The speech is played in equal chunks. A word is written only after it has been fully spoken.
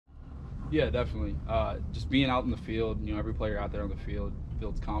Yeah, definitely. Just being out in the field, every player out there on the field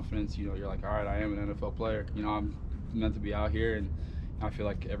builds confidence. You're like, all right, I am an NFL player. I'm meant to be out here, and I feel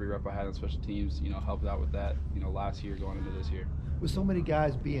like every rep I had on special teams, helped out with that, last year going into this year. With so many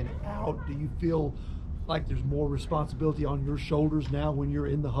guys being out, do you feel like there's more responsibility on your shoulders now when you're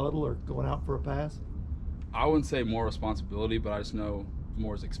in the huddle or going out for a pass? I wouldn't say more responsibility, but I just know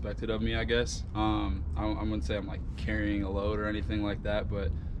more is expected of me, I guess. I wouldn't say I'm like carrying a load or anything like that,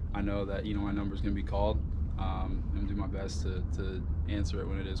 but I know that my number's going to be called. And do my best to answer it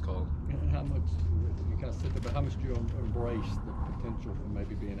when it is called. And how much you kind of said that, but how much do you embrace the potential for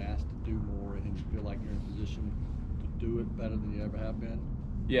maybe being asked to do more, and you feel like you're in a position to do it better than you ever have been?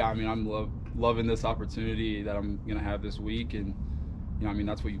 Yeah, I'm loving this opportunity that I'm going to have this week, and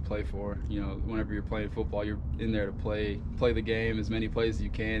that's what you play for. Whenever you're playing football, you're in there to play the game as many plays as you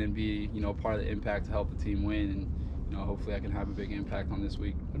can and be part of the impact to help the team win. And hopefully I can have a big impact on this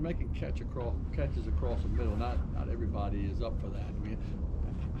week. And making catches across the middle, not everybody is up for that. I mean,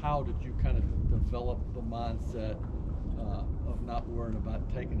 how did you kind of develop the mindset of not worrying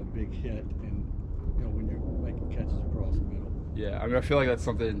about taking a big hit and when you're making catches across the middle? Yeah, I feel like that's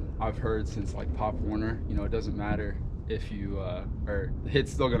something I've heard since like Pop Warner. It doesn't matter if you or the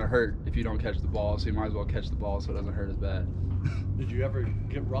hit's still gonna hurt if you don't catch the ball, so you might as well catch the ball so it doesn't hurt as bad. Did you ever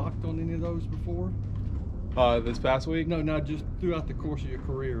get rocked on any of those before? This past week? No, just throughout the course of your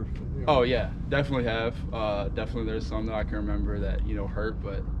career. Oh yeah, definitely have. Definitely, there's some that I can remember that hurt,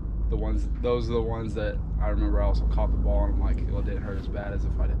 but those are the ones that I remember. I also caught the ball and I'm like, well, it didn't hurt as bad as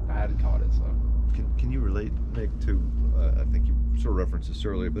if I hadn't caught it. So. Can you relate, Nick, to I think you sort of referenced this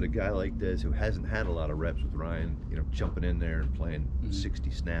earlier, but a guy like Dez who hasn't had a lot of reps with Ryan, jumping in there and playing 60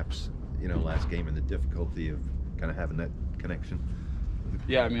 snaps, last game, and the difficulty of kind of having that connection?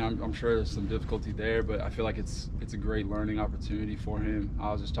 Yeah, I'm sure there's some difficulty there, but I feel like it's a great learning opportunity for him.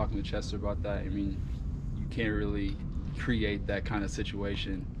 I was just talking to Chester about that. You can't really create that kind of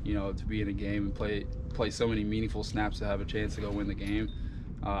situation, to be in a game and play so many meaningful snaps to have a chance to go win the game.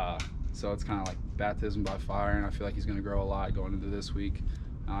 So it's kind of like baptism by fire, and I feel like he's going to grow a lot going into this week.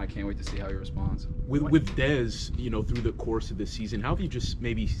 I can't wait to see how he responds. With Dez, through the course of the season, how have you just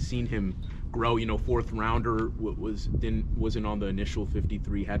maybe seen him grow? Fourth rounder wasn't on the initial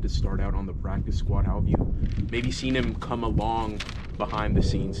 53, had to start out on the practice squad. How have you maybe seen him come along behind the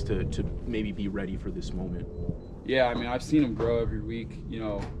scenes to maybe be ready for this moment? Yeah, I've seen him grow every week.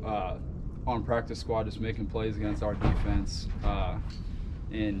 On practice squad, just making plays against our defense.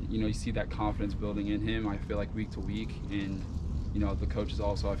 And you see that confidence building in him, I feel like, week to week. And the coaches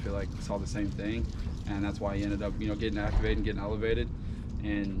also, I feel like, saw the same thing, and that's why he ended up getting activated and getting elevated.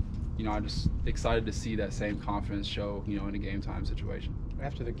 And I'm just excited to see that same confidence show in a game time situation.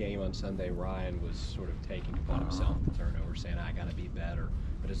 After the game on Sunday, Ryan was sort of taking upon himself the turnover, saying, I got to be better.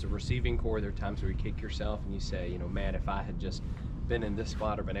 But as a receiving core, there are times where you kick yourself and you say, man, if I had just been in this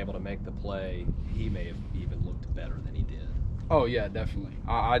spot or been able to make the play, he may have even looked better than he did. Oh yeah, definitely.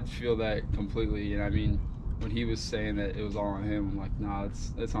 I'd feel that completely. And when he was saying that it was all on him, I'm like, nah,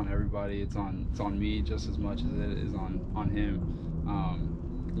 it's on everybody. It's on me just as much as it is on him.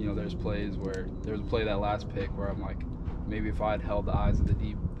 There's plays where there's a play that last pick where I'm like, maybe if I had held the eyes of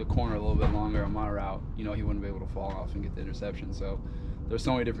the corner a little bit longer on my route, he wouldn't be able to fall off and get the interception. So there's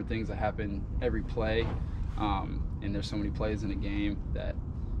so many different things that happen every play, and there's so many plays in a game that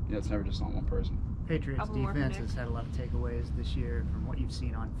it's never just on one person. Patriots defense has had a lot of takeaways this year from what you've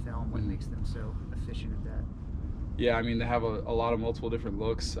seen on film. What makes them so efficient at that? Yeah, they have a lot of multiple different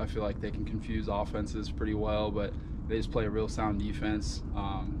looks. I feel like they can confuse offenses pretty well, but they just play a real sound defense.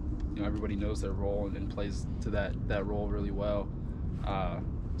 Everybody knows their role and plays to that role really well.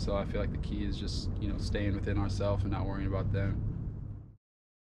 So I feel like the key is just staying within ourselves and not worrying about them.